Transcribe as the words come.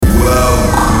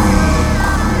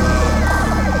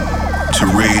to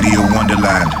Radio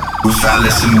Wonderland with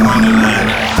Alice in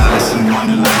Wonderland. Alice in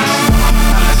Wonderland.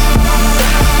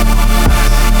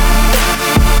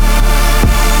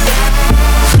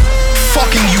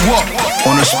 Fucking you up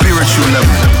on a spiritual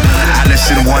level. Alice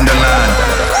in Wonderland.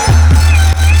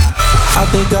 I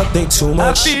think too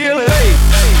much. I feel it.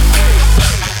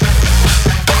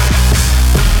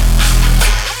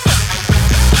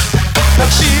 I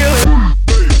feel it.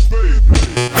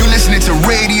 You're listening to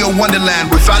Radio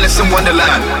Wonderland with Alice in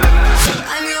Wonderland.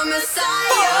 I'm your Messiah.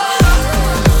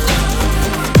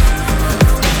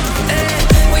 Hey,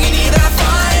 when you need that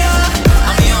fire,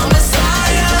 I'm your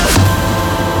Messiah.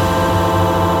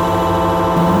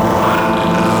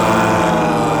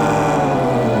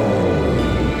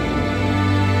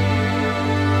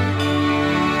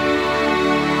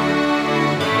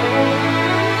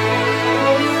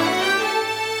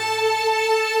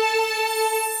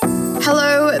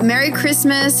 Hello, Merry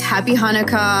Christmas, Happy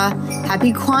Hanukkah,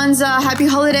 Happy Kwanzaa, Happy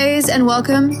Holidays, and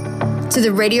welcome to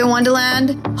the Radio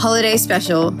Wonderland Holiday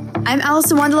Special. I'm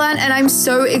Alice in Wonderland, and I'm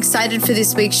so excited for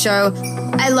this week's show.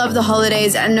 I love the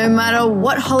holidays, and no matter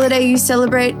what holiday you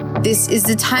celebrate, this is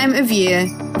the time of year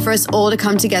for us all to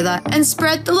come together and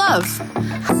spread the love.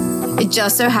 It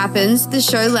just so happens the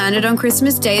show landed on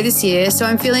Christmas Day this year, so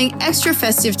I'm feeling extra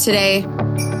festive today.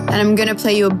 And I'm going to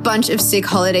play you a bunch of sick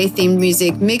holiday-themed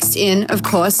music mixed in, of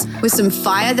course, with some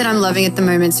fire that I'm loving at the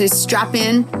moment. So strap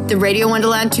in, the Radio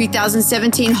Wonderland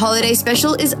 2017 Holiday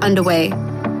Special is underway.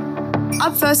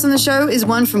 Up first on the show is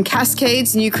one from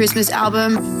Cascade's new Christmas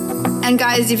album. And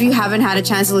guys, if you haven't had a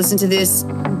chance to listen to this,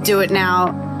 do it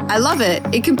now. I love it.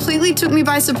 It completely took me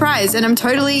by surprise, and I'm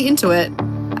totally into it.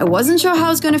 I wasn't sure how I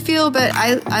was going to feel, but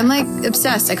I'm like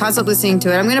obsessed. I can't stop listening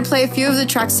to it. I'm going to play a few of the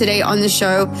tracks today on the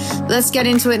show. Let's get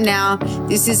into it now.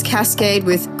 This is Cascade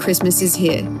with Christmas is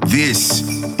Here. This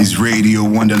is Radio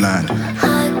Wonderland.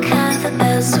 Hark, how the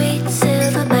bells, sweet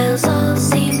silver bells, all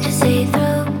seem to say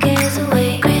throw cares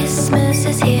away. Christmas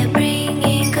is here,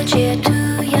 bringing good cheer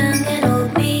to young and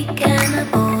old, meek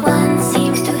and bold. One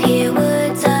seems to hear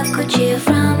words of good cheer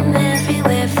from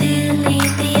everywhere,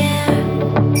 filling the air.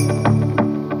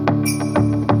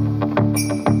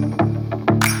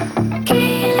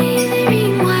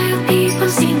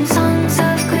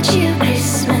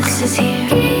 Is here.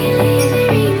 Gaily they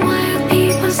ring while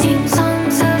people sing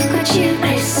songs of good cheer.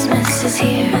 Christmas is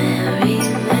here. Merry,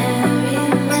 merry,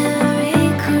 merry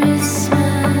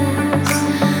Christmas.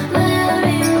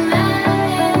 Merry,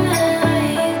 merry,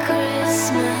 merry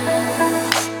Christmas.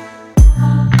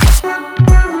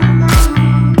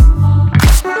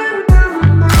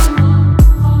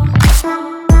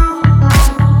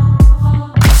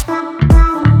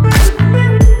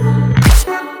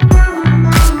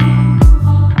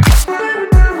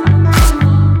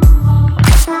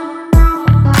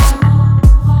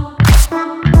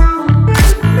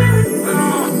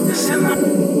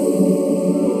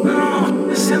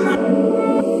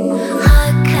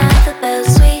 Hark, how the bells,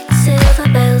 sweet silver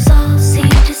bells, all seem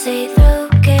to say throw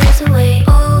cares away.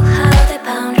 Oh, how they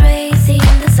pound, raising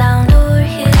the sound o'er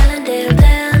hill and dale,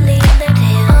 telling their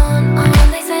tale. On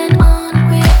they send on,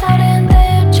 without end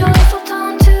their joyful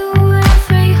tone to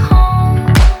every home.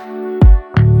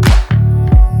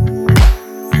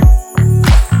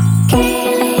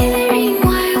 Gaily they ring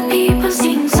while people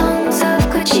sing songs of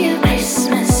good cheer.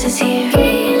 Christmas is here.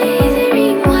 Gaily they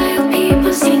ring while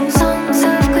people sing songs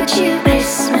of good cheer.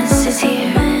 Christmas is here.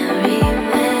 Merry,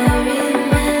 merry,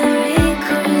 merry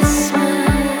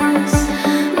Christmas.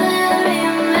 Merry,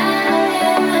 merry,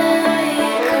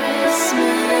 merry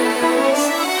Christmas.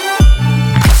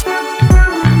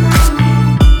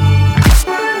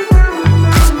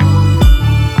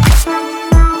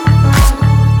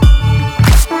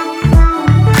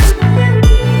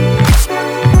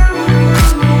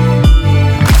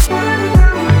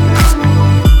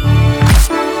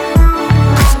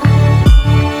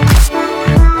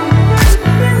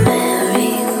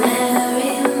 Merry,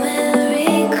 merry,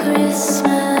 merry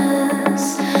Christmas.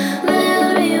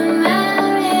 Merry,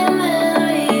 merry,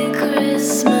 merry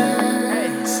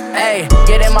Christmas. Hey,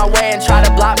 get in my way and try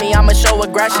to block me, I'ma show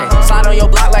aggression. Slide on your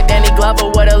block like Danny Glover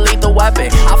with a lethal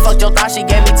weapon. I fucked your thought, she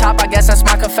gave me top, I guess that's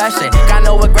my confession. Got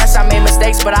no regrets, I made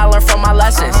mistakes, but I learned from my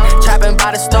lessons. Trapping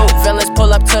by the stove, villains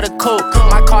pull up to the coupe.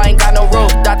 My car ain't got no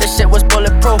roof, thought this shit was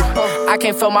bulletproof. I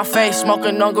can't feel my face,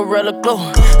 smoking on Gorilla Glue.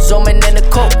 Zooming in the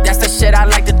coupe, that's the shit I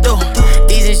like to do.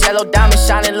 These is yellow diamonds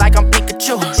shining like I'm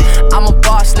Pikachu. I'm a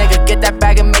boss, nigga, get that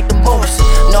bag and make the moves.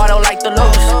 No, I don't like to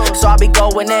lose, so I be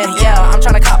going in, yeah. I'm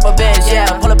tryna cop a Benz,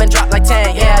 yeah. Pull up and drop like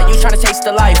 10, yeah. You tryna taste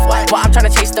the life, well, I'm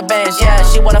tryna chase the Benz, yeah.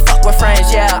 She wanna fuck with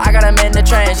friends, yeah. I got 'em in the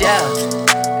trance, yeah.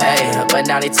 Ayy, but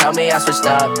now they tell me I switched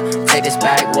up. Take this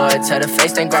backwood to the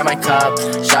face, then grab my cup.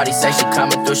 Shawty say she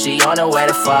coming through, she on her way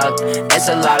to fuck. It's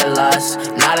a lot of lust,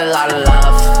 not a lot of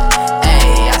love.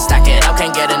 Ayy, I stack it up,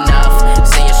 can't get enough.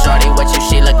 See your shorty with you,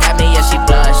 she look at me and she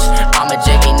blush. I'm a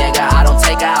jiggy nigga, I don't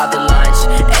take her out to lunch.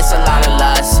 It's a lot of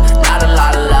lust, not a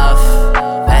lot of love.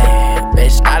 Ayy,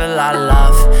 bitch, not a lot of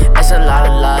love. It's a lot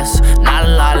of lust, not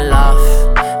a lot of love.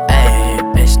 Ayy,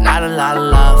 bitch, not a lot of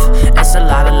love. It's a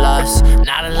lot of lust,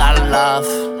 not a lot of love.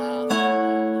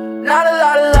 Not a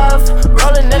lot of love.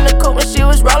 Rolling in the coupe when she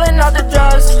was rolling out the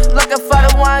drugs. Looking for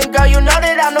the one, girl, you know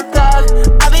that I'm the plug.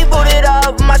 I be booted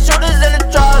up, my shoulders in the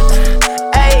truck.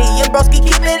 Ayy, your broski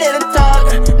keep it in the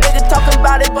tug. Nigga talking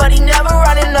about it, but he never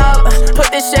running up.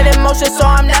 Put this shit in motion, so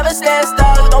I'm never staying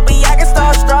stuck. Don't be acting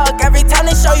starstruck every time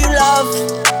they show you love.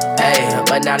 Ayy,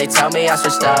 but now they tell me I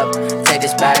switched up. Take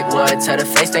this backwood to the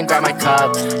face, then grab my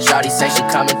cup. Shawty say she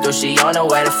coming through, she on her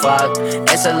way to fuck.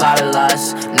 It's a lot of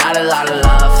lust, not a lot of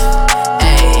love.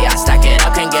 Ayy, I stack it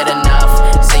up, can't get enough.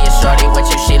 See your shorty with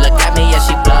you, she look at me and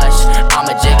she blush. I'm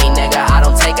a jiggy nigga, I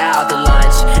don't take her out to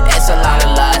lunch. It's a lot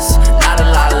of lust, not a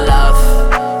lot of love.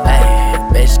 Ayy,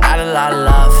 bitch, not a lot of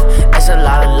love. It's a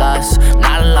lot of lust,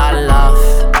 not a lot of love.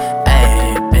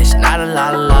 Ayy, bitch, not a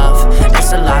lot of love.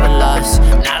 It's a lot of lust,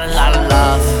 not a lot of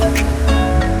love.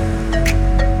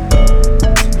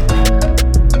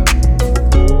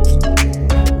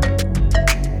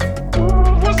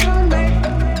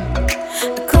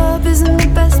 The club isn't the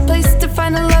best place to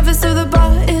find a lover, so the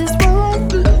bar is wrong.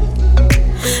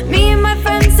 Me and my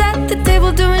friends at the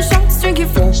table doing shots, drinking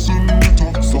fast.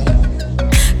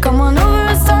 Come on over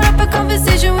and start up a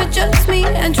conversation with just me,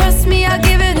 and trust me, I'll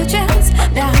give it a chance.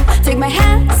 Now take my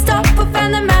hand, stop, and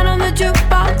find the man on the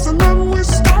jukebox, and then we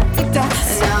start to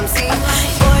dance. And now I'm singing,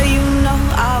 boy, you know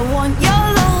I want your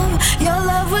love. Your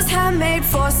love was handmade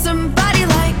for somebody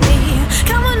like me.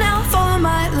 Come on now, follow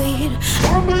my lead.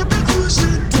 Oh baby, crazy,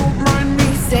 don't mind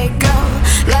me. Say go,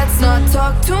 let's not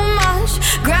talk too much.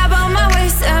 Grab on my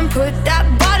waist and put that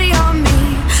body on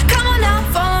me. Come on now,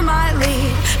 follow my lead.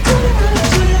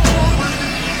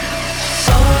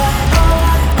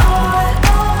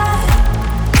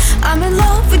 I'm in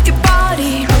love with your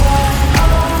body.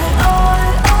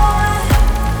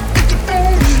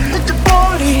 With your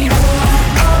body.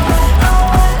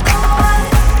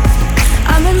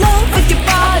 I'm in love with your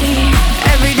body.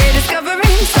 Every day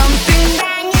discovering something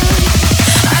brand new.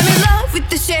 I'm in love with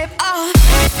the shape of.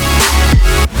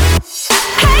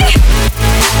 Hey,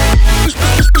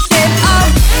 the shape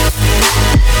of.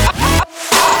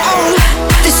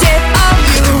 The shape of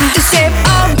you. The shape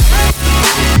of.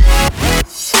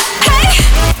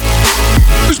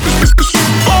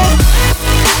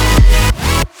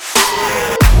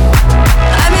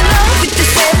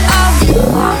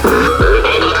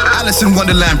 Alice in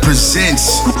Wonderland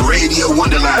presents Radio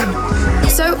Wonderland.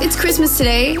 So it's Christmas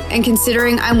today, and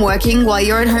considering I'm working while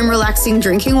you're at home relaxing,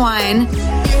 drinking wine,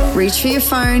 reach for your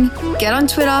phone, get on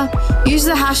Twitter, use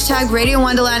the hashtag Radio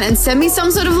Wonderland and send me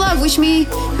some sort of love. Wish me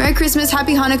Merry Christmas,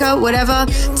 Happy Hanukkah, whatever.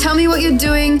 Tell me what you're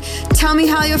doing, tell me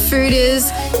how your food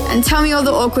is, and tell me all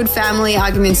the awkward family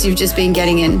arguments you've just been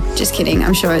getting in. Just kidding,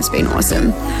 I'm sure it's been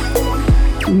awesome.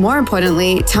 More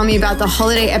importantly, tell me about the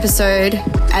holiday episode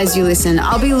as you listen.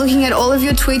 I'll be looking at all of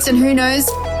your tweets, and who knows,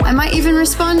 I might even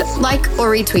respond, like,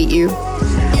 or retweet you.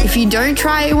 If you don't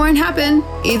try, it won't happen.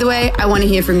 Either way, I want to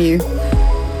hear from you.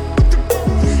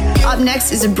 Up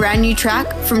next is a brand new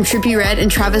track from Trippie Redd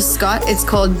and Travis Scott. It's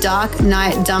called Dark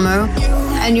Knight Dummo.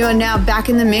 And you're now back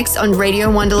in the mix on Radio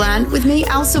Wonderland with me,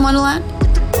 Alison Wonderland.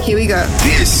 Here we go.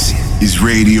 This is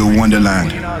Radio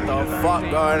Wonderland. You know what the fuck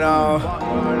going on?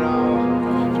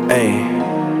 Hey,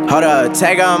 hold up,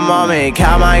 take a moment,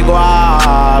 count my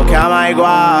guap, count my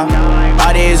guap.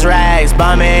 All these racks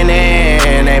bumming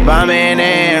in, they bumming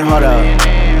in. Hold up,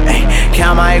 hey,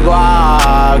 count my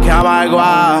guap, count my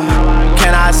guap.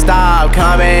 Can I stop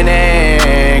coming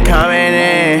in, coming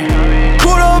in?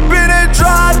 Put up in a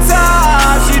drop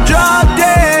top, she dropped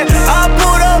it. I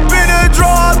put up in a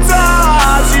drop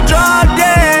top, she dropped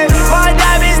it. My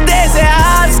diamonds dancing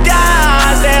high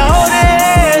skies, they hold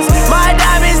it. My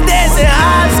diamonds dancing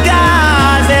high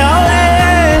skies, they hold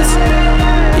it.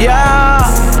 Yeah,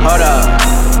 hold up,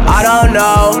 I don't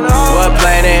know what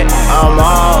planet I'm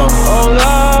on.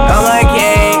 I'm a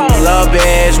king, little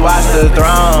bitch, watch the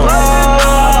throne.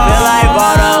 I feel like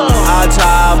bottom, I'll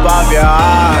top off your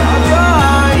heart.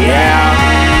 Yeah,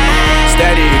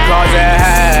 steady causing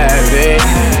havoc.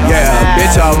 Yeah,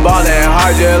 bitch, I'm ballin'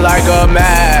 hard just like a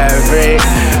maverick.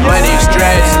 When he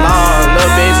stretch long,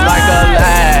 little bitch like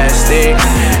elastic.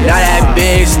 Now that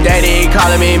bitch steady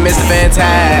calling me Mr.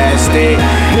 Fantastic.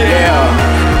 Yeah,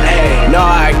 hey, no,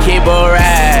 I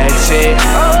it.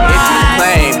 If you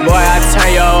claim, boy, I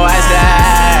turn your ass to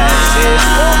ashes.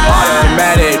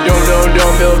 Automatic, doom, doom,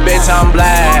 doom, little bitch, I'm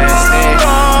blasting.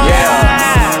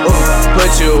 Yeah,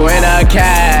 put you in a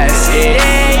casket.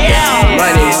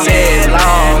 Money stays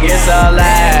long, it's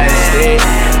elastic.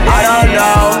 I don't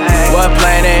know what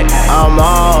planet I'm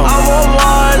on.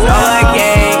 No, I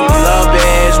can't, little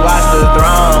bitch, watch the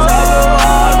throne.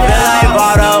 Feel like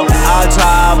Votto, I'll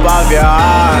top off your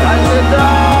heart.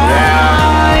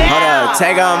 Yeah, hold up,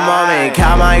 take a moment,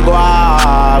 count my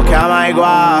guap, count my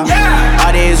guap.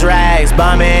 All these racks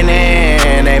bumming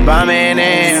in, they bumming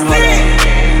in. Hold up,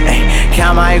 ay,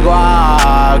 count my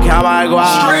guap, count my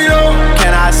guap.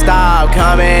 Can I stop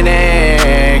coming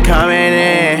in, coming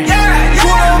in?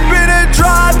 Put up in a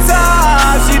drop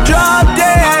top, she dropped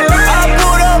it. I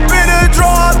put up in a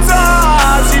drop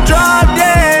top, she dropped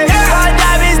it. My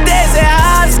diamonds dancing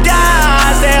high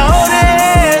skies, they hold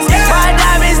this. My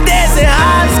diamonds dancing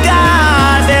high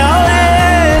skies, they hold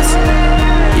this.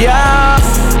 Yeah.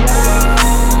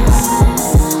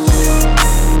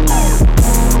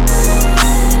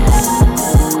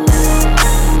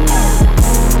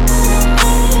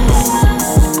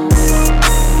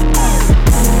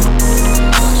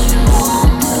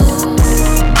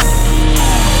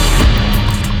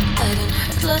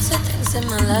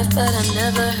 But I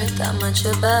never heard that much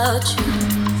about you.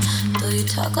 Though you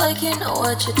talk like you know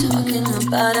what you're talking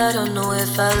about, I don't know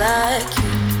if I like you.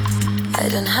 I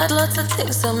done had lots of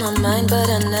things on my mind, but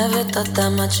I never thought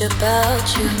that much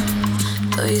about you.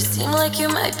 Though you seem like you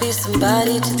might be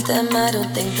somebody to them, I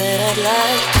don't think that I'd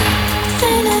like to.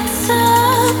 Ain't it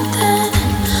something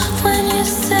when you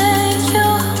say you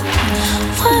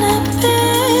wanna be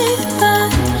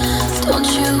that? Don't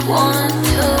you want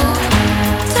to?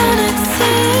 Don't it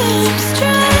seem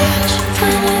strange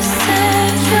when you say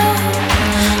you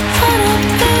wanna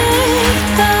be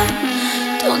that?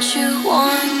 Don't you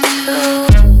want to?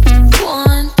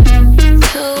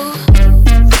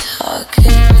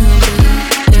 Talking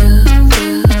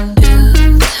you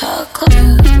talk,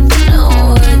 know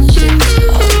what you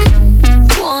talk,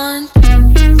 want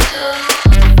to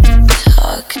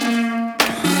talk.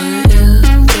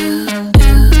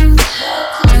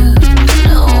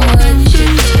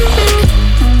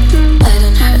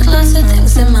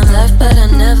 But I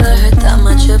never heard that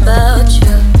much about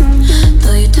you.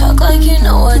 Though you talk like you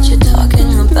know what you're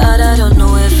talking about, I don't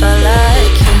know if I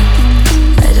like you.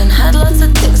 I done had lots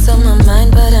of things on my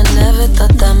mind, but I never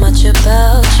thought that much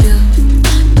about you.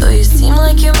 Though you seem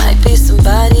like you might be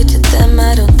somebody to them,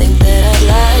 I don't think that I'd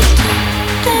like to.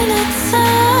 Ain't it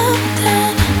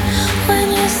something when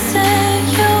you say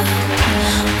you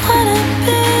wanna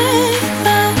be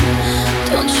that?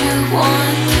 Don't you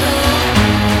want to?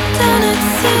 Don't it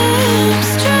seem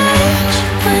strange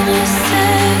when you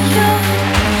say you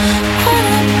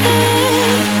wanna be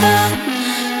that?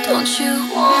 Don't you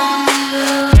want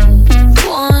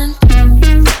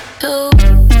to?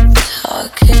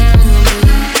 Talking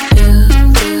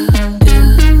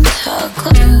you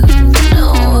talk.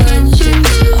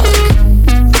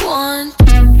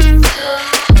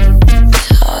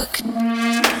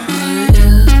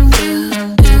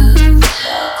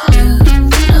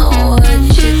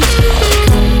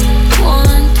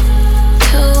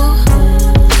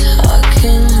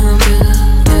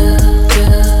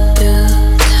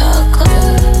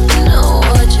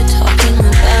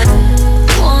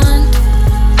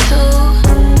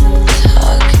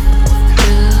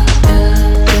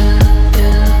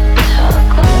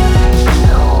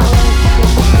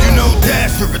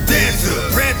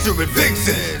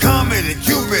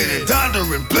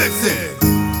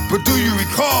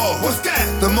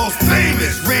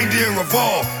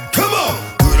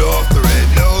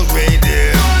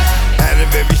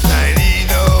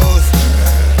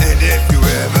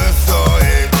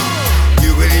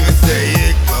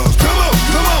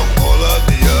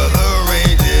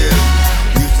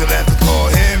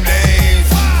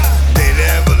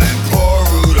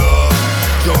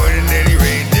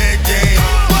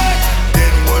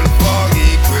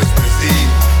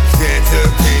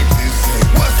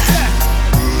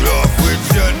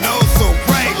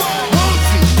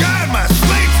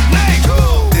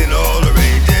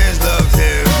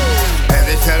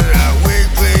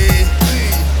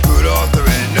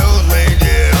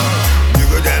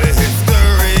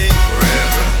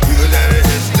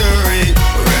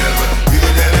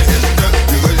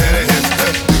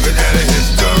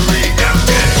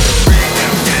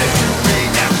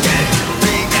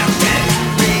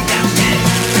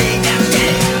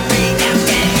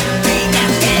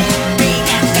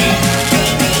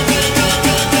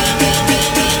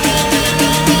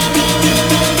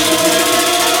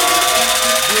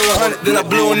 100, then I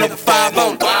blew another 5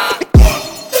 on it.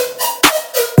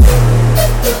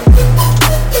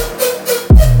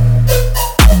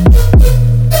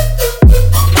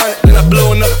 Then I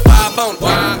blew another 5 on it.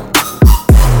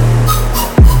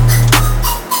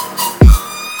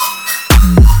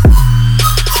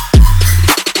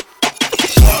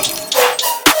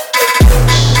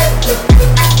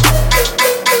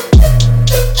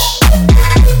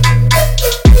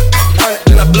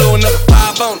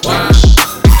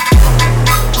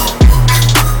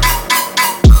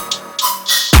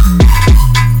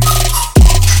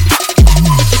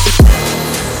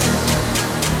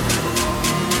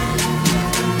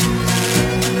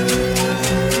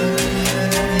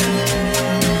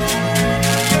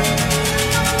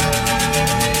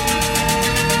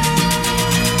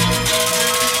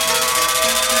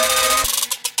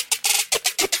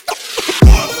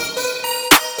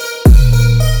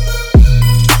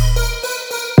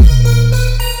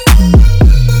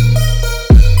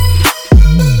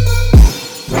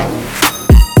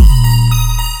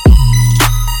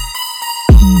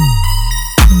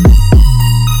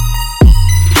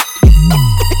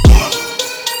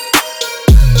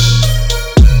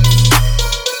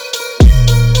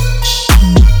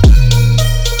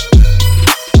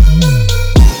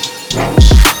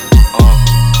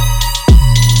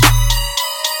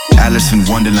 Alice in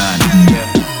Wonderland,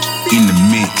 in the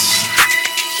mix.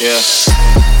 Yeah.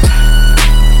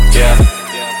 Yeah.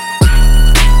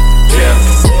 Yeah.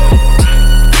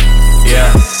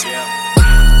 Yeah.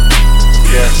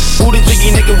 Yeah. Who the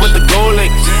jiggy nigga with the gold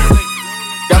links?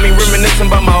 Got me reminiscing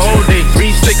about my old days.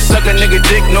 3-6 suck a nigga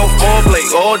dick, no foreplay.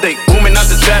 All day, booming out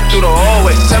the trap through the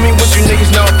hallway. Tell me what you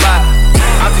niggas know about.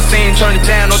 I'm just saying, turn it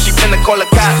down, or she finna call the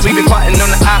cops. We been plotting on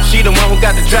the op, she the one who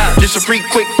got the drop. Just a free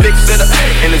quick fix it up,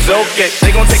 and it's okay. They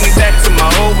gon' take me back to my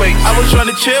old ways. I was trying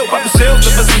to chill, pop the sales,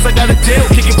 ever since I got a deal.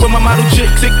 Kick it with my model chick,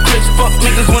 sick clips, fuck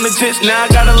niggas wanna tits. Now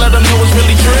I gotta let them know it's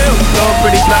really drill. Go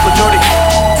pretty flat with Jordy.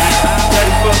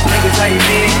 Dirty fuck niggas, how you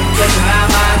been? Close to 9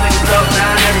 lines, niggas talk 9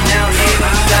 every now and then.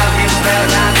 I'm just out here, spell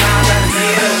 9 times out of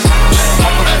 10.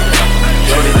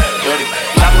 Jordy, Jordy,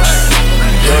 Flopper,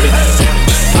 Jordy,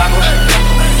 Flopper,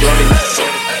 Jordy,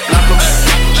 Flopper,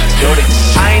 Jordy.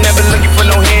 I ain't never looking for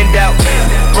no handout.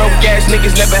 Broke ass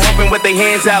niggas never helping with their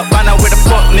hands out. Find out where the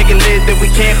fuck nigga live that we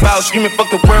can't bout. Screaming fuck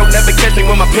the world, never catch me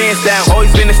with my pants down. Always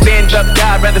been a stand up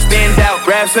guy, rather stand out.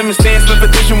 Grab some and stand split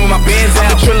petition with my bands out.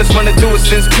 I'm the trillest wanna do it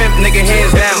since pimp, nigga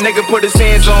hands down. Nigga put his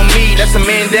hands on me, that's a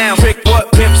man down. Trick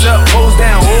what, pimps up, hoes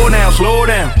down, hold down, slow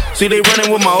down. See they running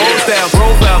with my old style,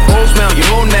 grove out, whole smell, you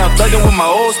hold now, thugging with my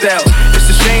old style. It's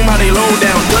a shame how they low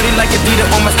down, dirty like Adidas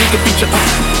on my sneaker feature.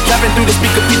 Trapping through the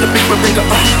speaker, beat the beeper ringer.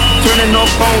 Turning off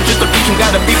phone just to reach him,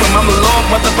 gotta beep him. I'm a long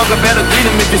motherfucker, better greet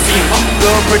him if you see him.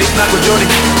 Girl, pretty flat with Jordy.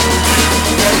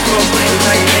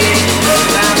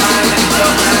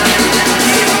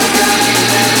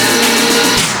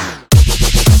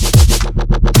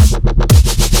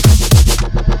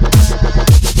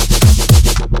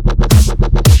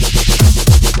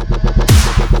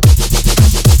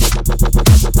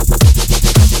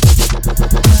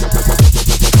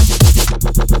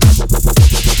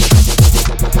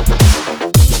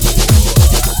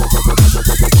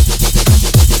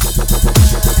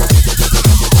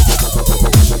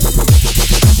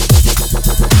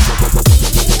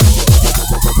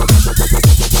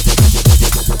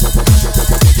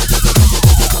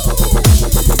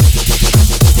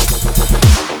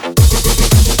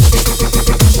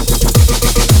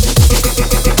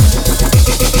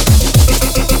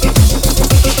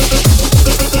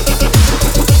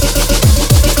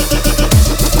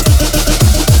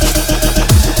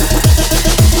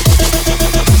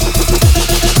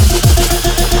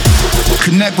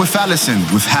 Connect with Allison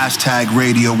with hashtag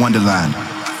Radio Wonderland.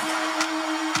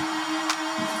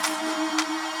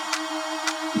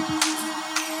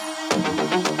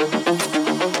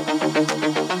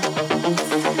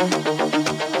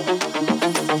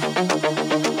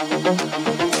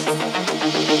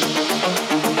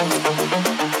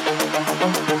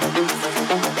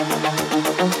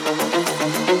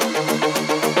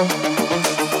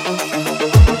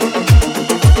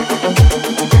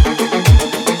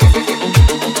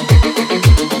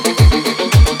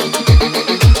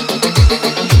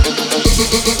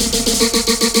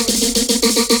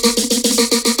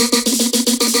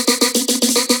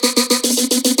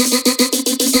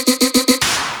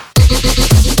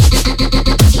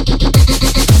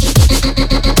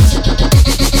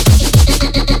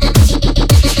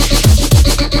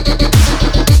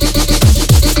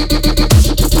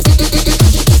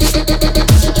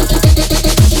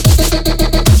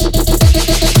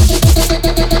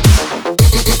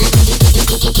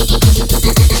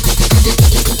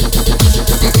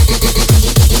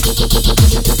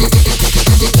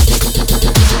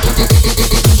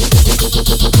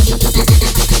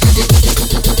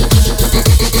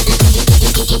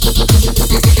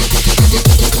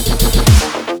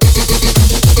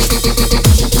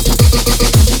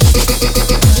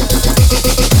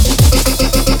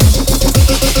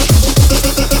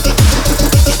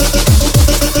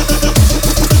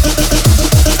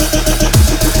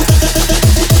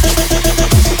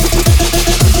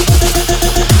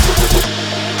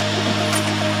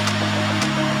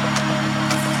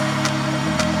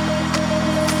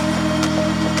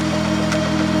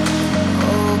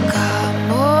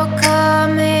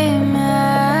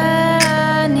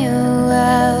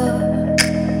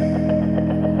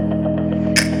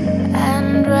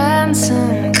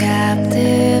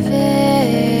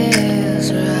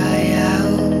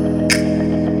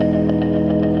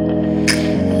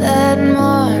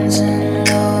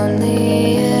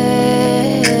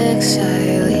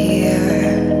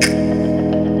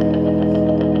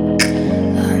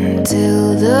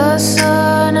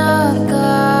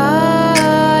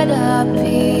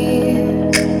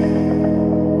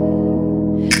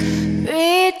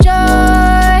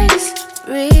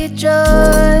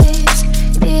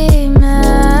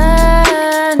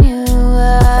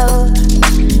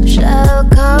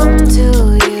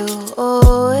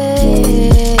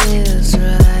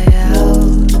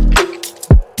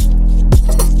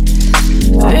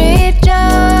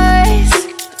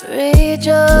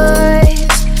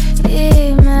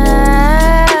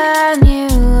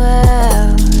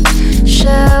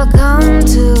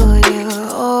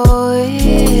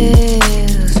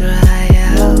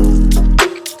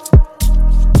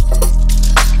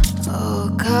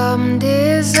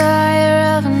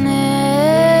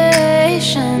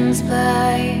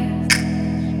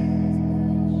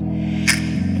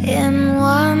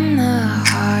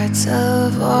 hearts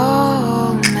of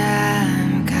all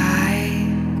mankind.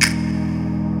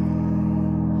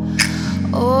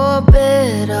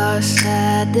 Orbit our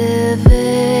sad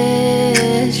division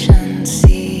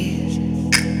seas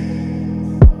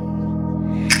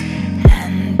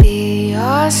and be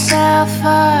yourself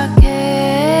a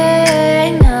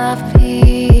king of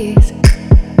peace.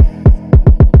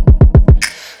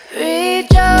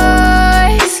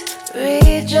 Rejoice,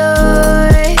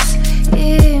 rejoice,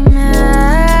 Emmanuel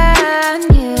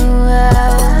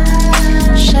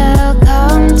shall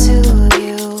come to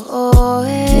you, O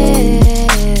Israel.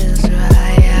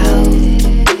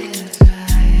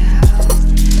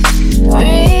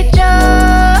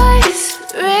 Rejoice,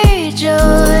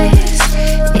 rejoice,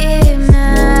 Emmanuel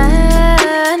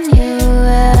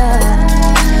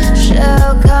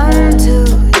shall come to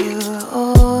you, O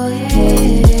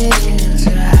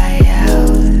Israel.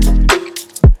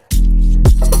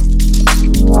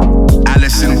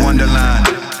 Alice in Wonderland.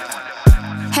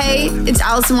 Hey, it's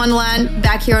Alice in Wonderland,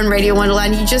 back here on Radio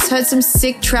Wonderland. You just heard some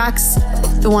sick tracks.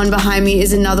 The one behind me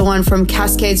is another one from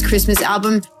Cascade's Christmas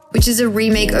album, which is a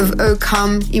remake of O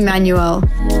Come Emmanuel.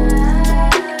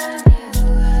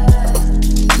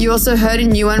 You also heard a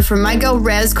new one from my girl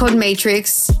Rez called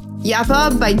Matrix,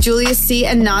 Yappa by Julius C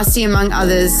and Nasty, among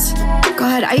others.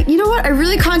 God, you know what? I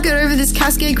really can't get over this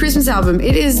Cascade Christmas album.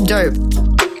 It is dope.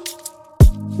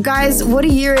 Guys, what a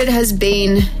year it has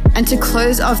been. And to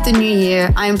close off the new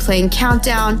year, I am playing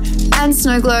Countdown and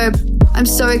Snow Globe. I'm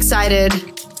so excited.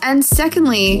 And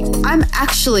secondly, I'm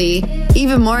actually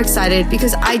even more excited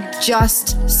because I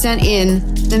just sent in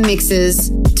the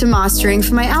mixes to mastering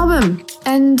for my album.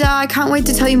 And I can't wait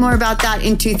to tell you more about that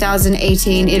in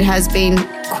 2018. It has been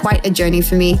quite a journey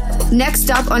for me. Next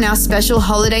up on our special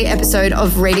holiday episode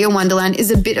of Radio Wonderland is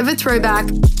a bit of a throwback.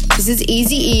 This is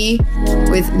Eazy-E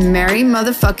with Merry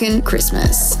Motherfucking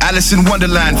Christmas. Alice in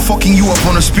Wonderland, fucking you up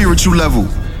on a spiritual level.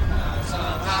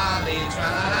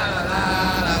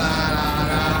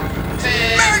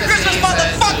 Merry Christmas,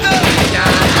 motherfucker!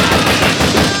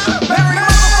 Merry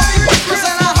Christmas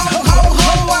and a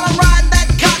ho-ho-ho while I'm riding that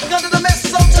cock under the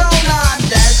mistletoe. Now I'm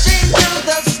dashing through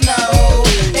the snow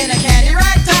in a candy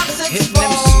rag top 6'4".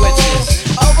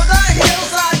 Over the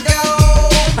hills I go,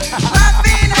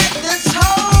 laughing at this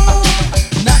hoe.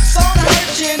 Nuts on her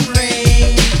chin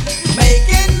ring,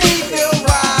 making me feel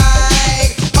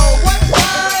right. Oh, what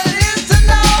fun!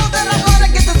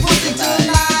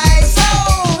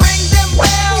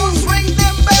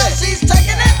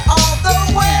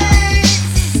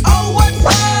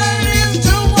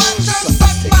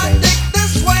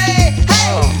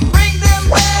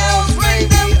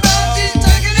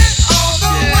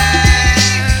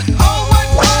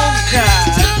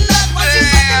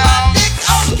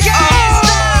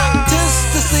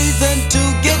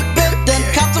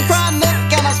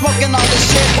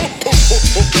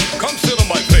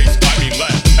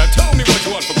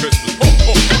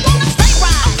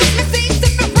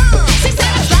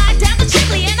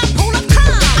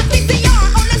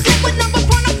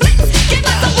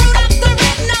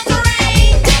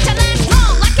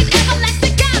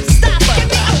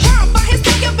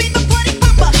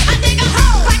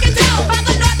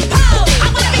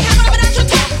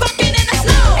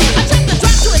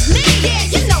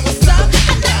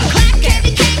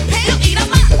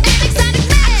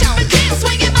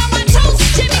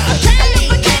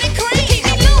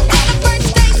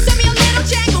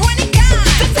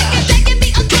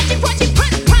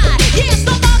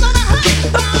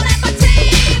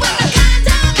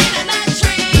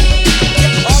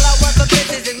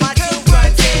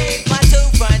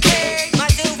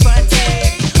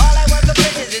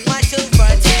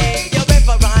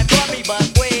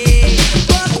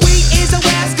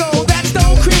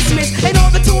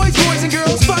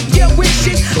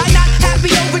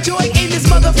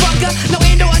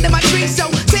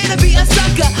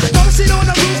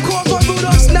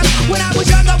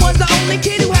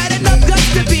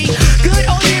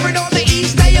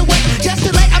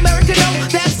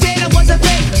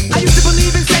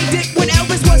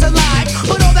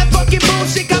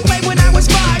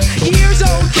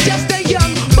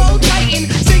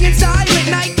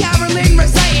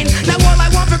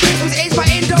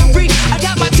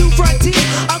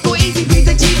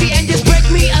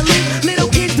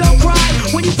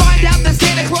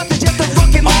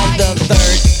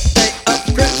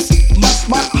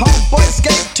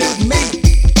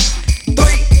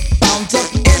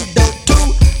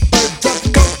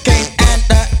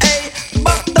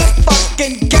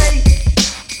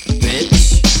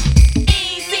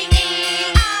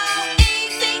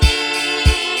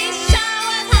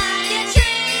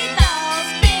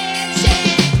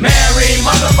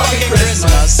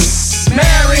 Christmas.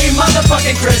 Merry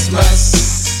motherfucking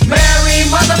Christmas. Merry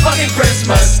motherfucking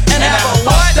Christmas. And have a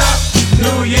fucked up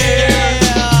New Year.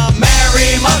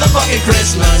 Merry motherfucking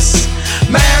Christmas.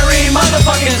 Merry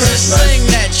motherfucking Christmas. Sing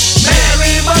that shit.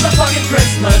 Merry motherfucking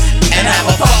Christmas. And have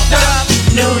a fucked up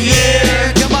New Year.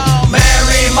 Come on.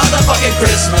 Merry motherfucking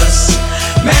Christmas.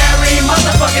 Merry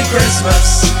motherfucking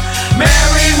Christmas.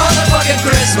 Merry motherfucking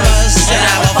Christmas. And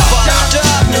have a fucked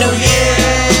up New Year.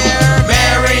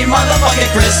 Merry motherfucking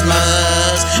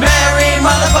Christmas. Merry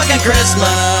motherfucking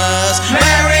Christmas.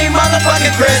 Merry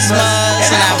motherfucking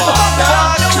Christmas. And have a fucked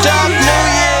up New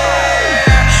Year.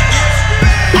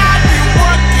 I've been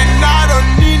working, I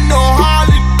don't need no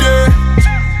holiday.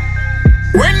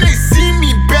 When they see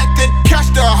me back, they catch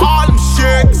the Harlem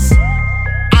Shakes.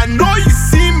 I know you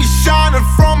see me shining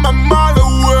from a mile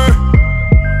away.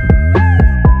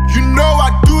 You know I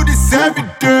do this every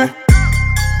day.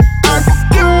 Every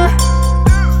day,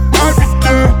 every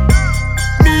day.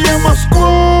 Me and my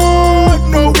squad,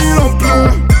 no we don't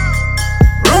play.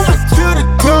 Run out to the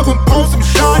club and post some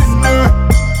shining there.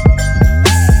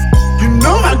 You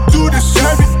know I do this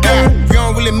every day. You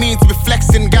don't really mean to be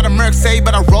flexing. Got a Mercedes,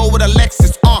 but I roll with a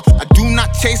Lexus. I do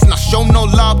not chase and I show no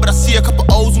love, but I see a couple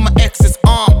O's with my exes.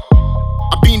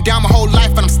 I've been down my whole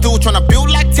life and I'm still tryna build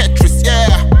like Tetris, yeah.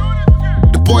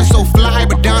 The boy so fly,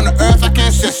 but down to earth like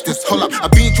ancestors. Hold up,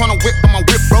 I've been tryna whip, but my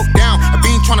whip broke down. I've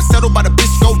been tryna settle, but the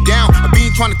bitch go down. I've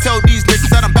been tryna tell these niggas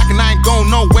that I'm back and I ain't going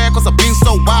nowhere, cause I've been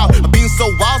so wild. I've been so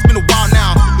wild, it's been a while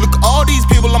now. Look at all these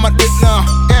people on my dick now,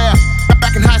 yeah.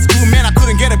 Back in high school, man, I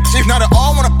couldn't get a chick. Now they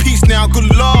all want a piece now, good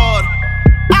lord.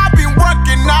 I've been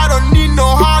working, I don't need no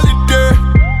holiday.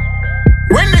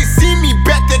 When they see me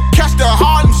back, they catch the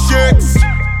Harlem Shakes.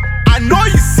 I know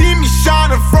you see me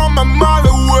shining from a mile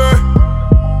away.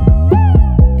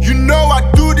 You know I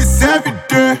do this every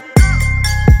day.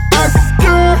 Every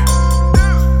day,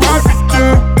 every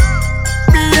day.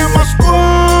 Me and my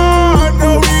squad,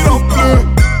 no we don't play.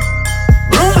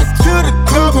 Run out to the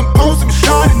club and post some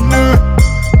shining there.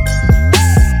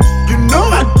 You know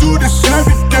I do this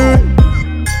every day.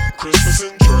 Christmas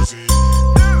in Jersey,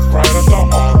 right at the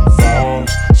autumn falls,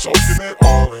 soaking it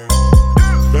all in.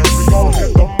 Then we gon'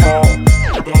 hit the mall,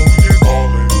 you know we get all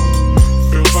in.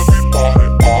 Feels like we bought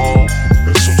it all,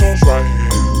 mistletoe's right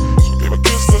here, so give a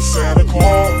kiss to Santa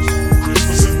Claus.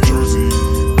 Christmas in Jersey,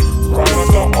 right at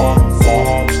the autumn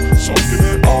falls, soaking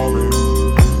it all in.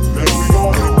 Then we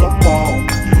gon' hit the mall,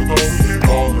 you know we get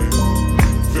all in.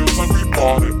 Feels like we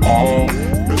bought it all,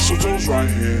 mistletoe's right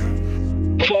here.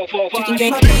 You can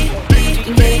get it, you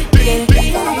can get it,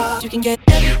 you can get it, you can get it,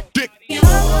 you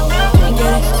can get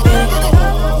it,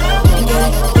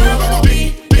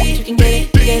 you can get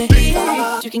it,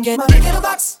 you can get it, get a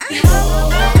box. You can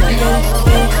get it,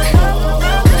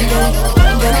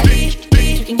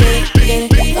 you can get it,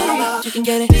 you can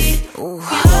get it, ooh.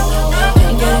 You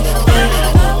can get it,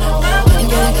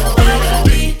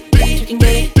 you can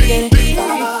get it,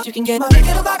 you can get it,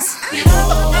 get a box.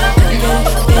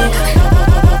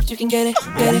 You can get it,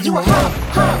 get it. You a hoe,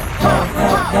 hoe, hoe,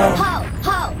 hoe, hoe,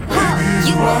 hoe, hoe.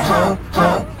 You a hoe,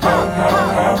 hoe, hoe,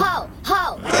 hoe, hoe,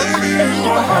 hoe. You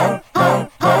a hoe, hoe,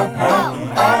 hoe, hoe.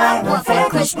 All I want for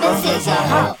Christmas is a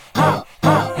hoe, hoe,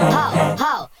 hoe, hoe,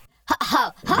 hoe, hoe,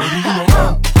 hoe, hoe,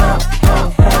 hoe.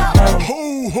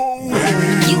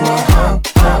 You a hoe,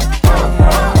 hoe,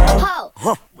 hoe,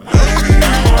 hoe, hoe.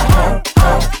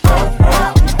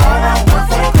 All I want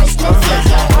for Christmas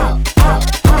is a hoe.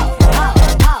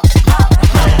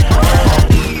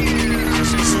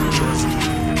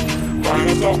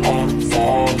 The autumn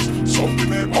falls,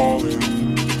 soaking it all in.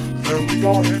 Then we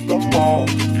gon' hit the mall,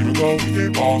 even though we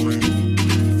ain't ballin'.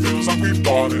 Feels like we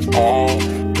bought it all,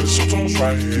 mistletoe's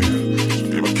right here. So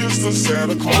give a kiss to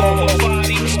Santa Claus.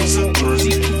 Christmas in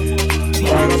Jersey,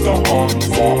 right as the autumn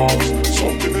falls,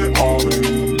 soaking it all in.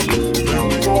 Then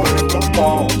we gon' hit the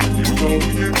mall, even though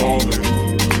we ain't ballin'.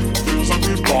 Feels like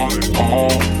we bought it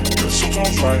all,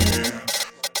 mistletoe's right here.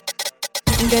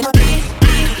 You can get it.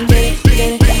 You can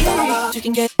get it, you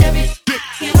can get every.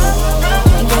 You can get it,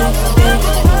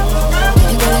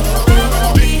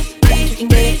 you can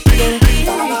get it,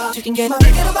 you can get it,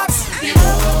 get a box. You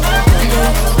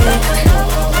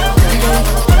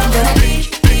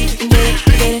can get it,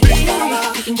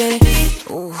 you can get it,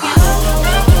 ooh.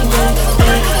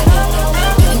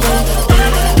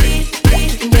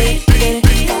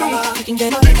 You can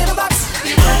get it, you can get it, get a box.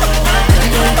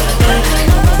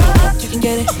 You can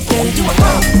get it, get it. You a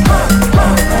hoe, hoe,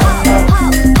 hoe,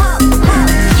 hoe, hoe, hoe.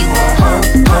 You a hoe,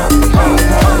 hoe, hoe, hoe,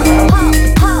 hoe,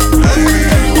 hoe.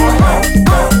 You a hoe,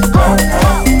 hoe, hoe,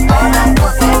 hoe. All I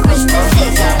want for Christmas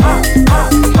is a hoe, hoe,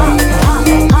 hoe,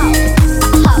 hoe, hoe,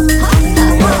 hoe, hoe.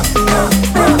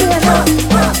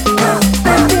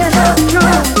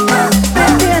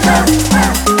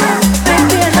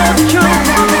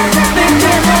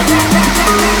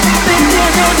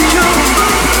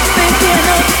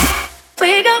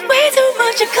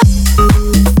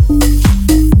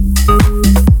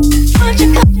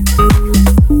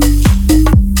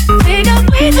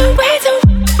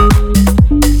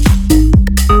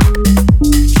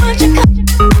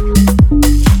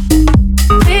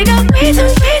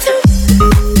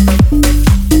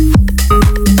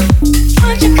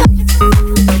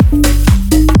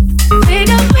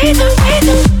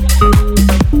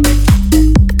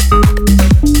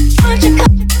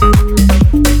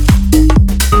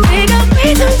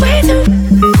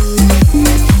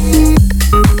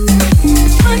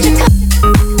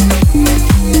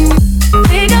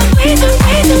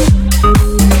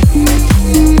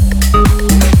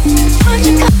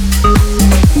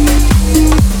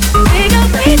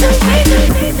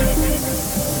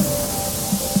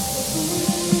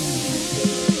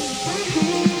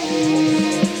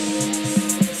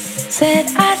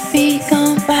 be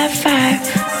gone by 5,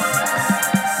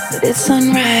 but it's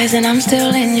sunrise and I'm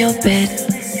still in your bed.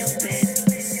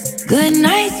 Good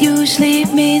night usually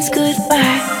means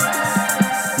goodbye.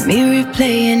 Me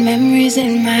replaying memories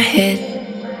in my head.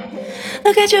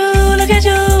 Look at you,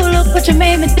 look what you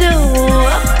made me do.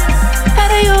 How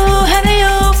do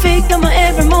you fake on my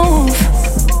every move?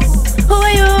 Who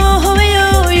are you,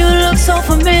 you look so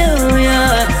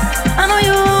familiar. I know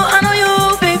you,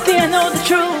 baby, I know the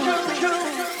truth.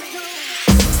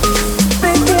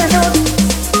 Baby, I know the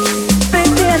truth.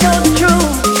 Baby, I know the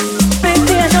truth.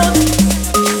 Baby, I know the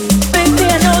truth. Baby, I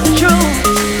know the truth.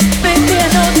 Baby,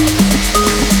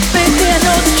 I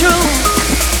know the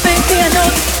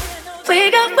we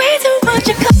got way too much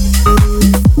in common.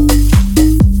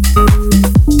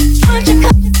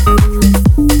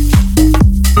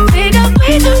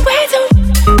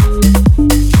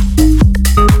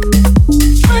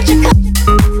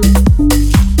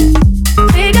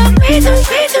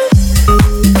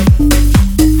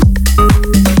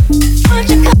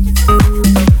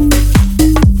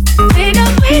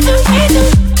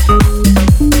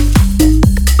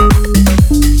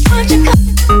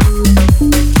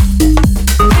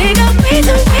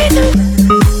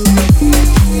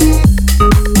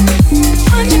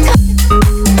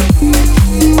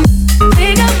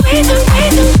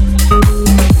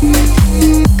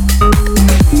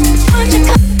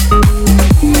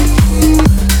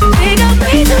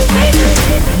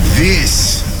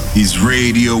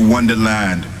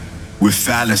 Wonderland with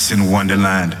Alice in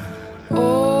Wonderland.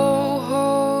 Oh,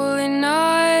 holy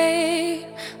night,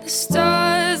 the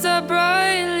stars are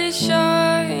brightly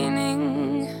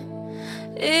shining.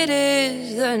 It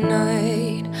is the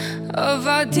night of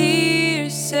our dear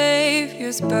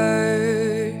Savior's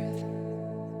birth.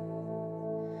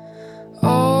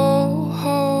 Oh,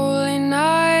 holy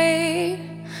night,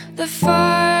 the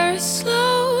fire is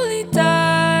slowly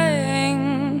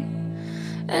dying,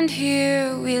 and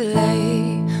here we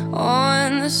lay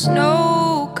on the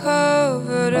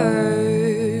snow-covered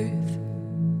earth.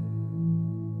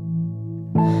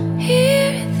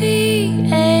 Hear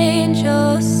the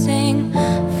angels sing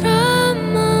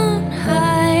from on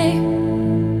high.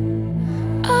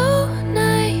 Oh,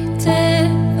 night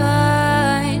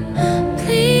divine,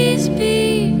 please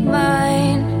be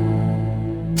mine.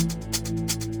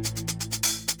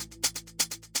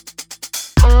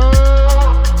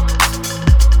 Oh,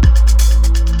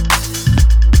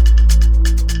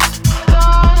 1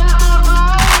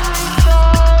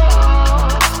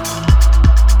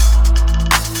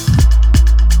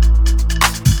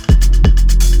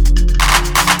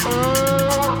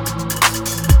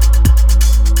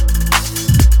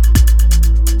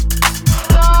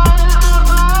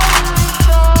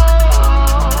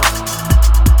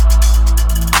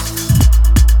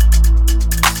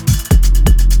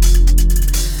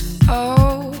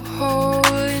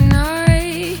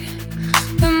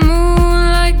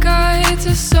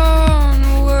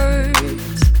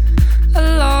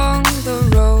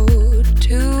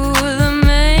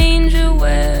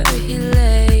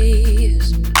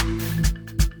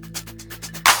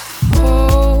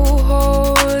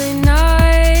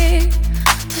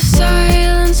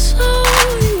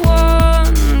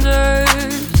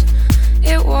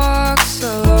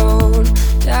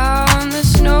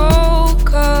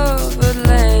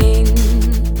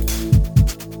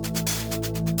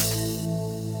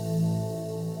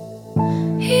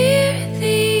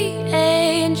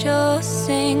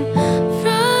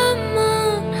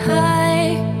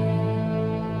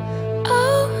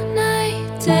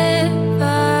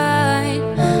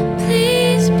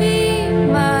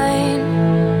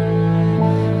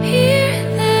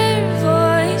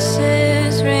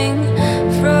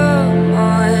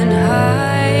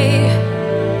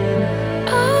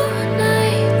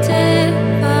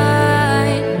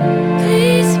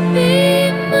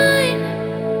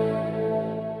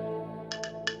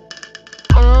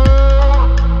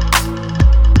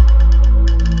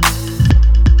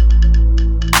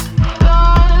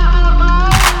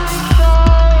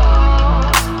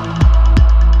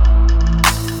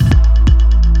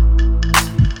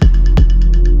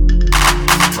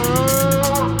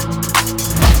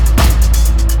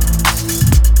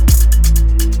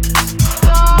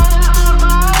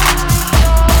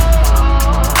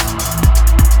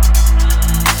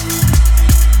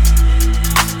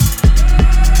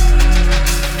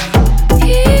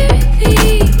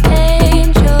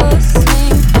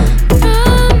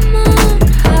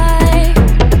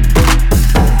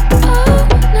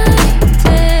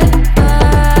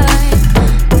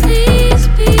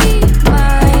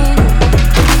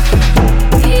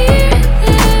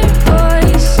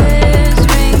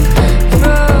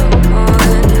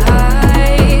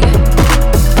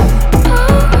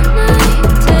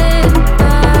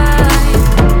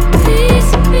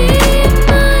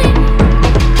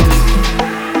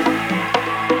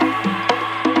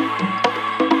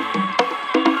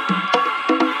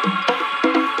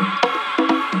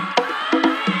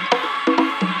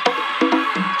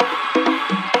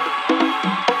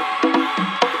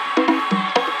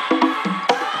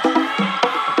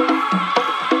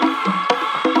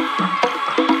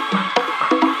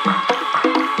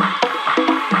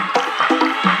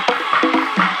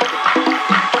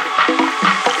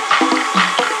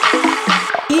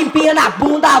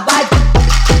 onda vai.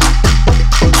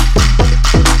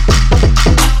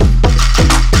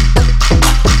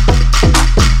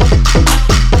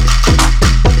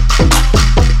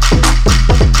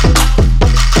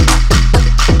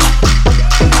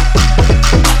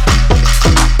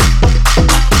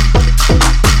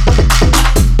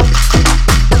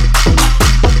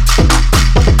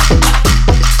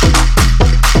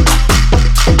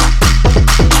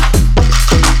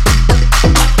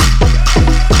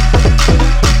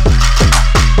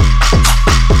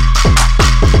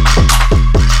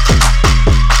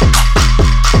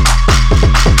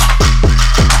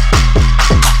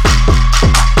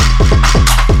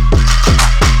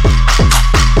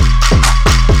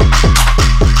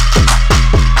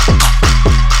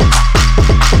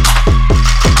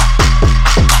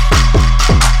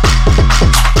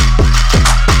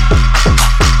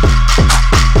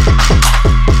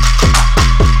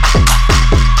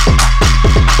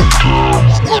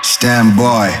 Stand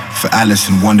by for Alice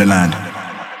in Wonderland.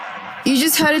 You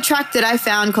just heard a track that I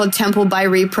found called Temple by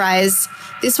Reprise.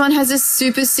 This one has a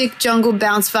super sick jungle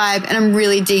bounce vibe and I'm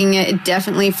really digging it. It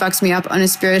definitely fucks me up on a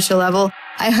spiritual level.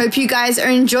 I hope you guys are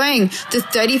enjoying the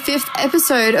 35th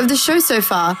episode of the show so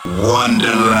far.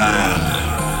 Wonderland.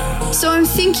 So I'm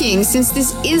thinking, since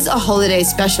this is a holiday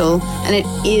special and it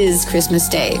is Christmas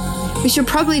Day, we should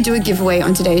probably do a giveaway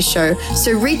on today's show.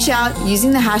 So reach out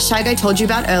using the hashtag I told you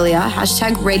about earlier,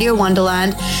 hashtag Radio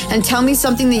Wonderland, and tell me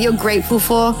something that you're grateful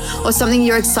for or something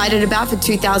you're excited about for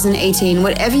 2018.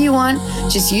 Whatever you want,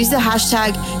 just use the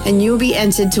hashtag and you'll be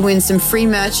entered to win some free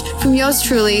merch from yours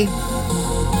truly.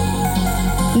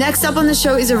 Next up on the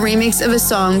show is a remix of a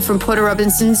song from Porter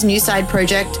Robinson's new side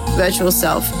project, Virtual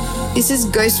Self. This is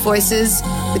Ghost Voices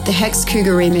with the Hex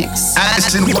Cougar remix.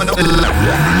 Alice in Wonderland.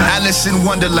 Alice in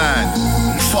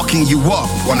Wonderland. Fucking you up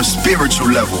on a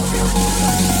spiritual level.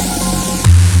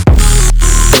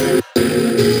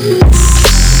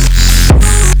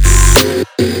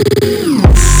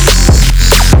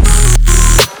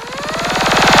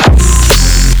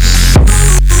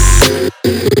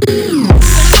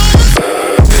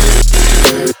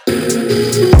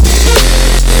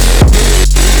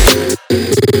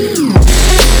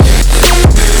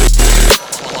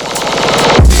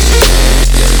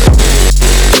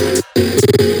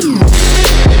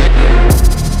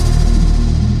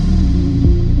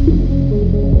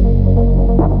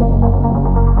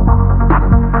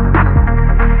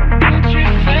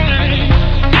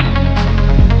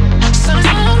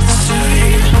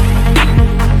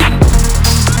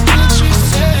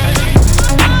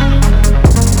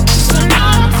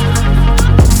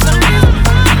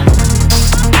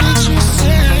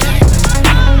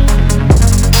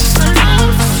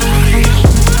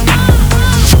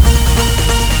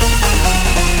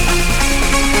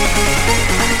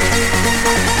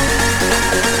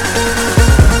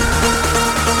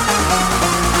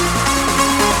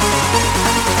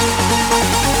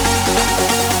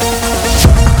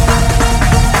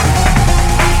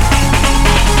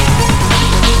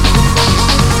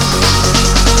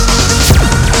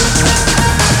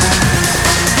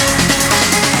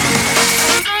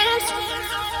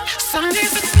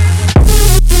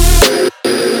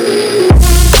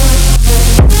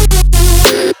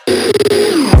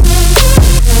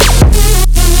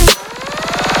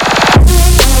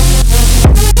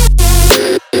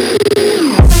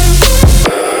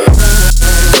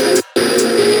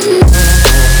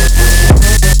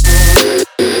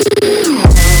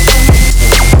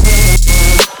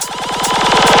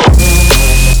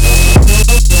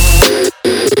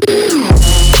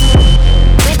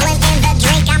 Dribbling in the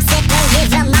drink, I'm sipping,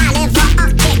 give 'em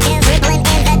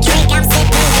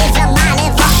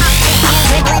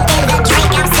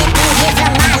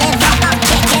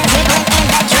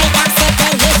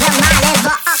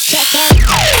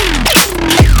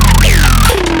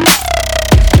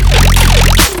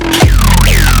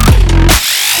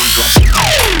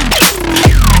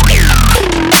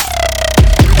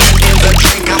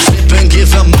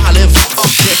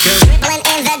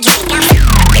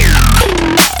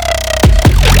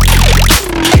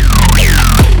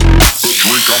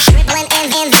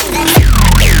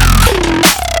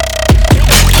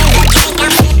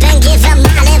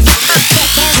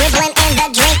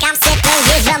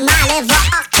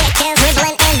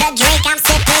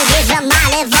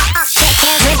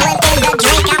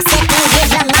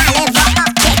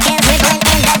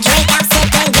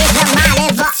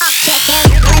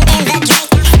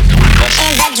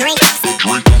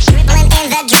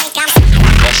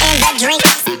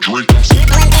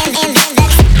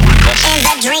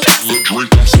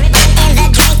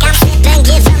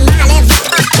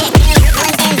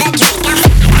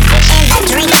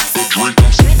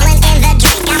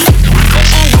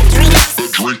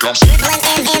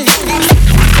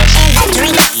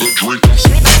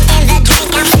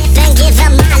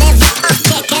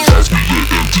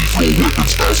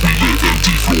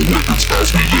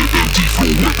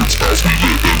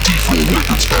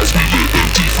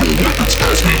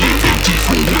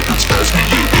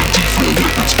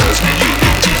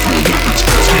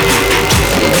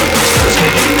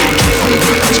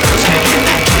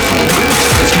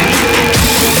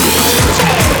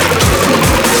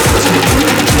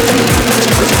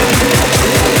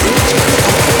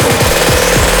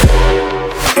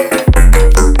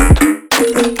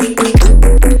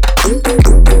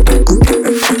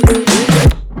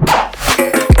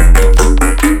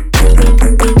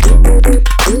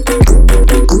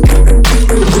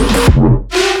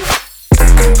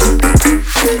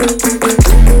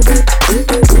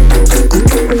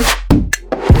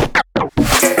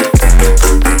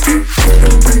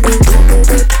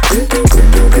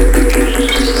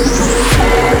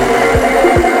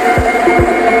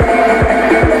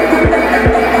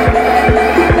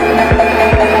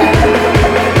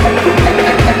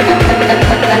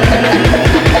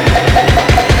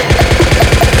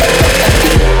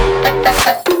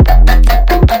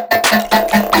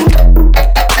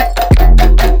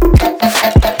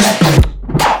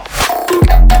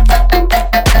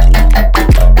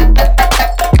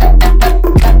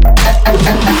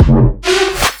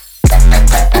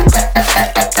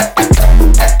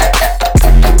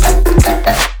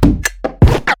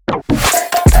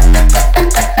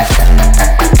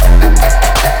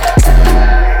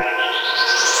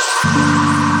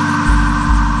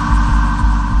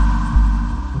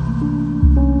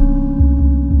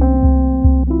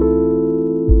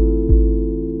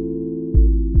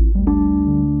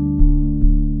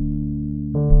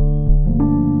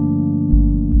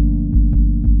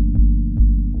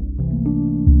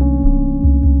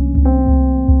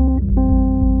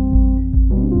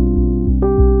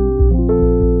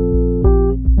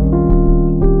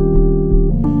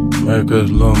Merry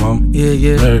Christmas, little mama. Yeah,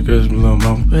 yeah. Merry Christmas, little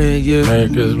mama. Yeah, yeah. Merry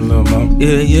Christmas, little mama.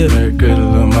 Yeah, yeah. Merry Christmas,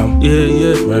 little mama. Yeah,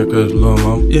 yeah. Merry Christmas, little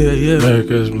mama. Yeah, yeah. Merry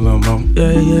Christmas, little mama.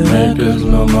 Yeah, yeah. Merry Christmas,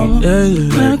 little mama. Yeah, yeah.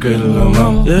 Merry Christmas, little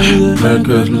mama. Yeah, yeah. Merry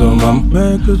Christmas, little mama.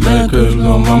 Merry Christmas, Merry Christmas,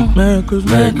 little mama. Merry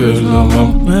Christmas, Merry Christmas, little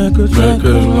mama. Merry Christmas, Merry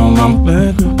Christmas, little mama.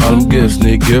 Merry Christmas. All them gifts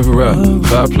need give her up.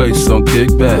 Fireplace on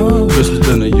kickback. Christmas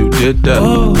dinner, you did that.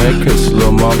 Merry Christmas,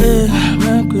 little mama. Yeah,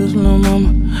 Merry Christmas, little mama.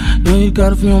 Yeah, you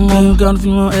got it for your mama, you got it for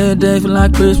your mama. Every day feel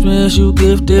like Christmas, you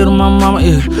gifted to my mama.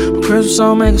 Yeah, my Christmas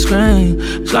song make it scream.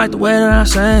 It's like the way that I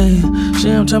sing. She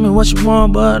don't tell me what she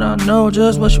want, but I know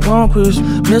just what she want.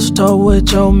 Christmas mistletoe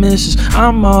with your missus.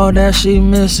 I'm all that she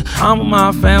missing. I'm with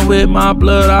my fam with my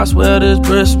blood. I swear this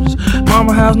Christmas.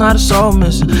 Mama house not a soul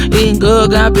missing. Eating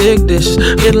good, got big dishes.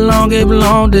 Get along, get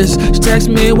along this. She text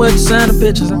me with the Santa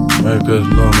pictures. Merry Christmas,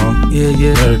 little mama. Yeah,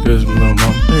 yeah. Merry Christmas, little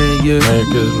mama. Yeah, yeah. Merry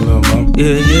Christmas, little mama.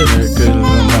 Yeah, yeah. Merry Christmas, little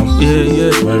mama. Yeah,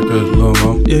 yeah. Merry Christmas, little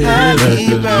mama. Yeah, yeah. Merry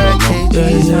Christmas, little mama. Yeah,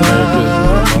 yeah. Merry Christmas,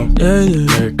 little mama. Yeah, yeah.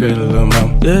 Merry Christmas, little mama.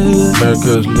 Yeah, yeah. Merry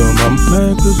Christmas, little mama.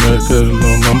 Merry Christmas. Merry Christmas, little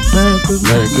mama. Merry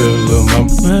Christmas. Merry Christmas, little mama.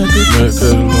 Merry Christmas. Merry Christmas,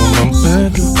 little mama. Merry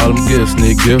Christmas. All them gifts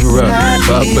need give her up.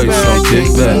 Fireplace on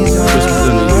kickback. Christmas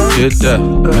dinner, you did that.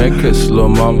 Merry Christmas, little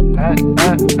mama.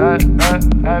 Happy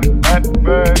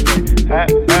birthday.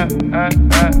 Happy birthday.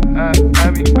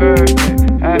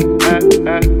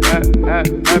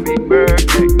 Happy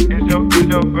birthday. It's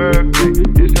your birthday.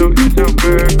 It's your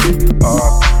birthday.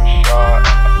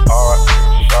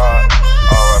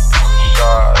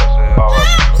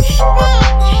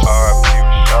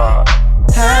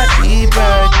 Happy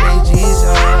birthday,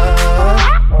 Jesus.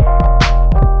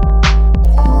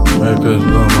 Merry Christmas,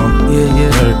 little mama. Yeah,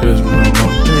 yeah. Merry Christmas, little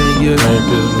mama. Yeah, yeah. Merry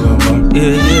Christmas, little mama. Yeah,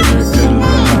 yeah. Merry Christmas, little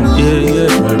mama. Yeah, yeah.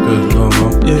 Merry Christmas, little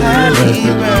mama. Yeah, yeah. Merry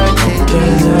Christmas, little mama. Yeah, yeah. Merry Christmas,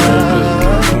 little mama.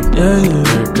 Yeah, yeah.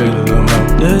 Merry Christmas, little mama.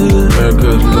 Merry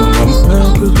Christmas.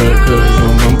 Merry Christmas, little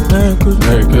mama. Merry Christmas. Merry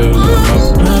Christmas, little mama. Merry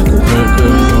Christmas. Merry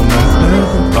Christmas, little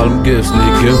mama. All them gifts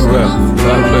need give her up.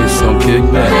 Fireplace on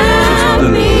kickback. Christmas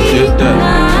dinner, you did that.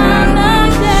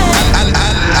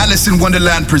 Alice in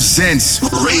Wonderland presents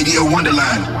Radio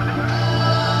Wonderland.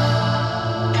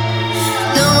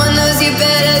 No one knows you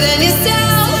better than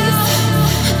yourself.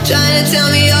 Trying to tell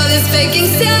me all this faking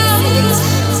sounds.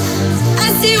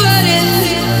 I see what it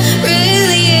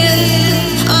really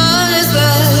is. Honest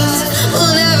words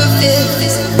will never fit.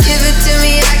 Give it to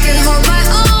me, I can hold my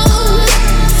own.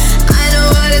 I know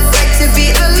what it's like to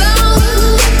be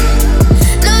alone.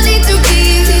 No need to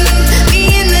keep me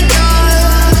in the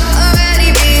dark.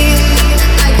 Already be,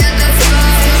 I got that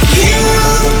spark. You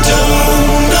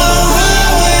don't know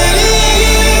how it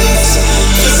is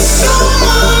for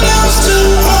someone else to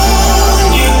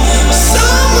own you.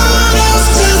 Someone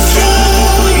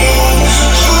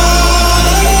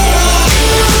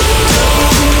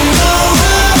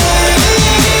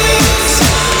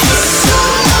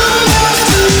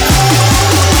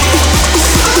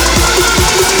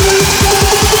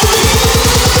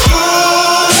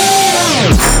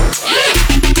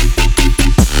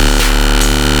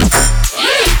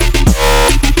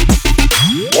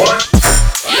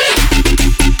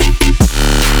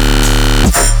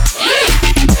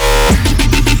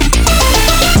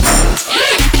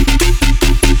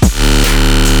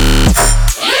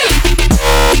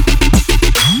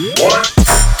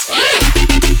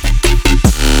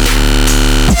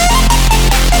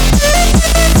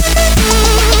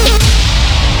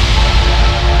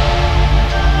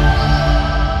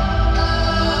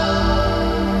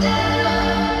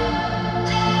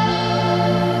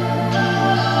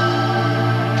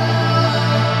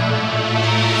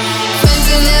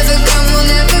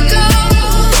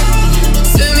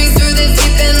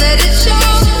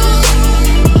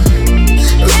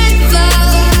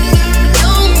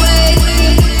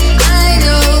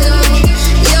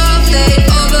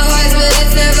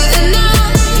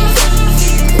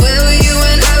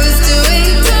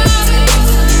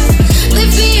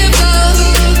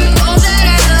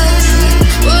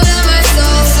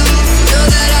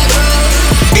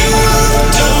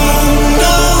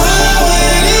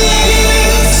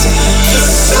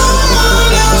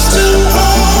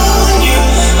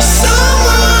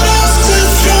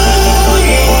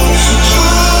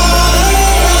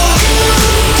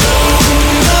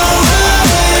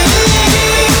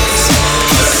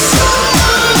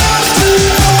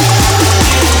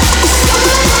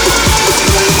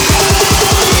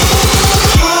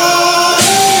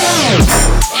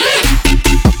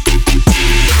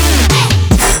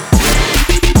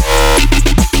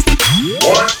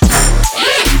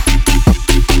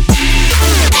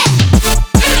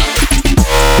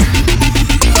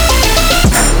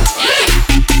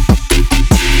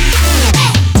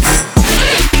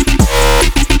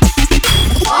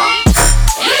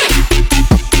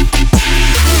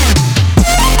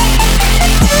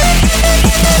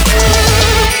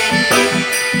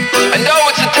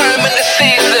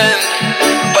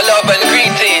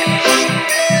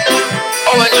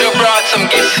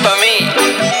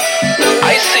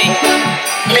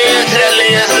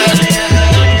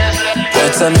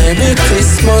a Merry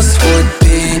Christmas would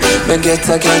be. Me get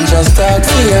a ganja start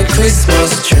for your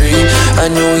Christmas tree. A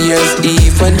New Year's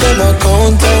Eve when them a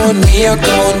count down, me a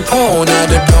count pound of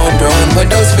the brown. But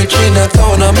those switch in a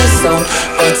town on my sound.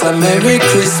 But a Merry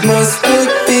Christmas would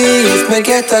be if me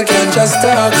get a ganja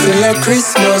start for your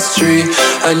Christmas tree.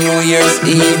 A New Year's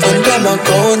Eve when them a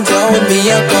count down, me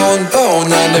a count pound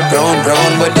of the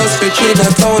brown. But those switch in a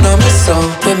town on my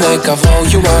sound. Me make a vow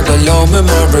you are gonna love me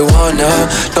marijuana.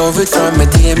 Love it from me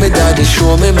day, me daddy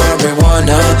show me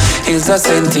marijuana. Hills a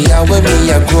Sentia when me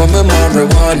a grow me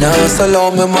marijuana. So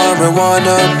love me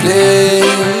marijuana,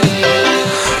 please.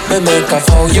 Me make a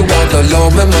vow you want to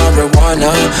love me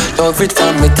marijuana. Love it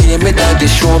from me day, me daddy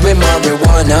show me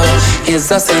marijuana.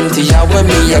 Hills a Sentia when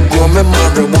me a grow me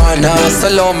marijuana. So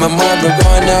love me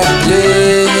marijuana,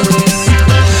 please.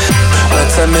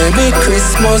 What a Merry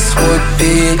Christmas would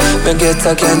be. Me get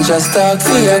a ganja stock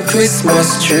for your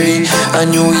Christmas tree. A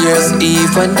New Year's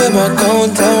Eve when them a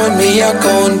count down, me a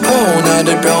count pound of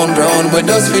the brown. But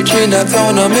those switch in a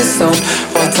town on me sound.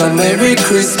 What a Merry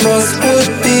Christmas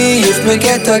would be if me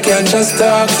get a ganja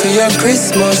stock for your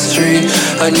Christmas tree.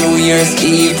 A New Year's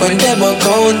Eve when them a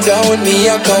count down, me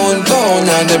a count pound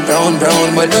of the brown.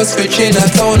 But those switch in a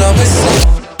town on me sound.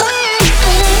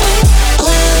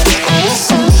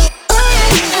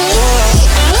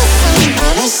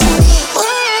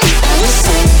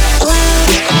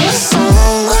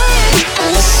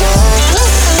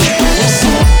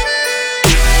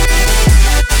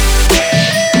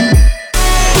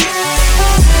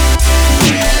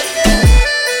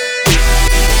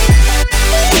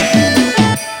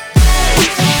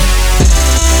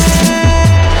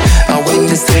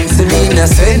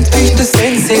 The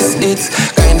senses, it's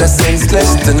kinda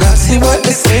senseless to not see what the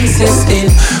sense is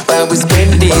in. While we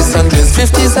spend these hundreds,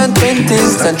 50s and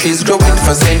 20s, countries growing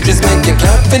for centuries, make you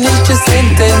can't finish your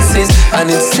sentences. And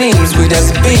it seems with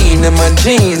us being in my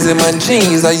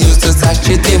jeans, I used to stash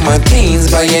it in my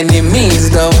teens by any means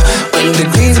though. When the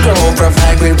greens grow,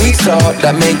 provide great weak start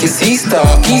that make you see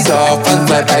stalk, ease off, and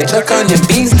my pie chuck on your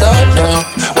beanstalk now.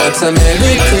 What a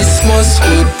Merry Christmas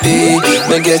would be.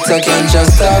 Me get a ganja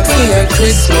start for your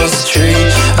Christmas tree.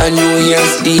 A New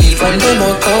Year's Eve and them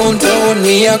a count down,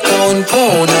 me a count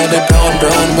pound of the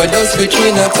brown. But those switch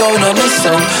in a town on my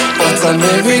sound. What a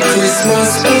Merry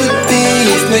Christmas would be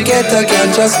if me get a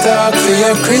ganja start for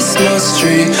your Christmas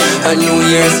tree. A New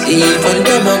Year's Eve and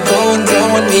them a count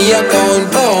down, me a count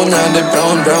pound of the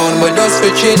brown. But those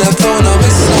switch in a town on my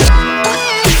sound.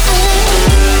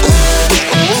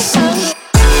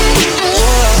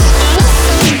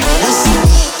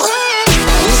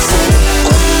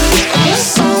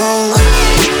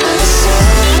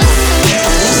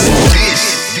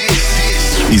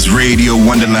 Radio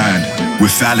Wonderland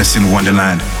with Alice in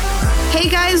Wonderland. Hey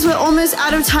guys, we're almost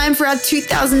out of time for our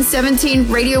 2017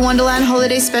 Radio Wonderland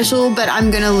holiday special, but I'm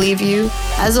gonna leave you,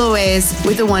 as always,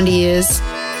 with the Wonder Years.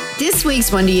 This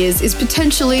week's Wonder Years is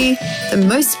potentially the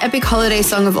most epic holiday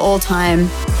song of all time.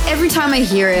 Every time I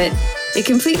hear it, it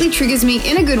completely triggers me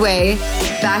in a good way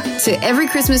back to every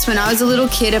Christmas when I was a little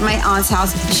kid at my aunt's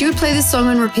house. She would play this song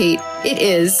on repeat. It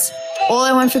is All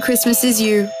I Want for Christmas Is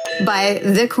You by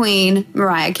the Queen,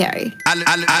 Mariah Carey.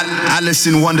 Alice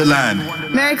in Wonderland.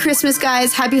 Merry Christmas,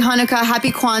 guys. Happy Hanukkah,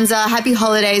 happy Kwanzaa, happy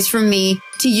holidays from me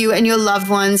to you and your loved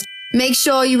ones. Make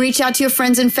sure you reach out to your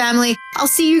friends and family. I'll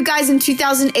see you guys in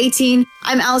 2018.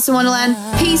 I'm Alice in Wonderland.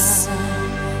 Peace.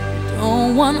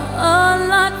 Don't want a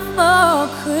lot for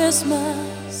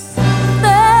Christmas.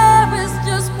 There is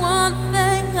just one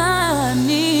thing I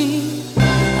need.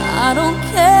 I don't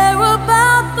care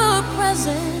about the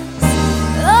presents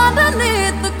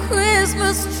underneath the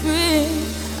Christmas tree.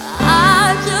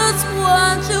 I just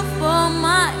want you for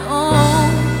my own,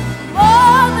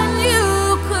 more than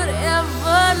you could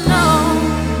ever know.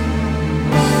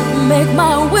 Make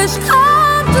my wish come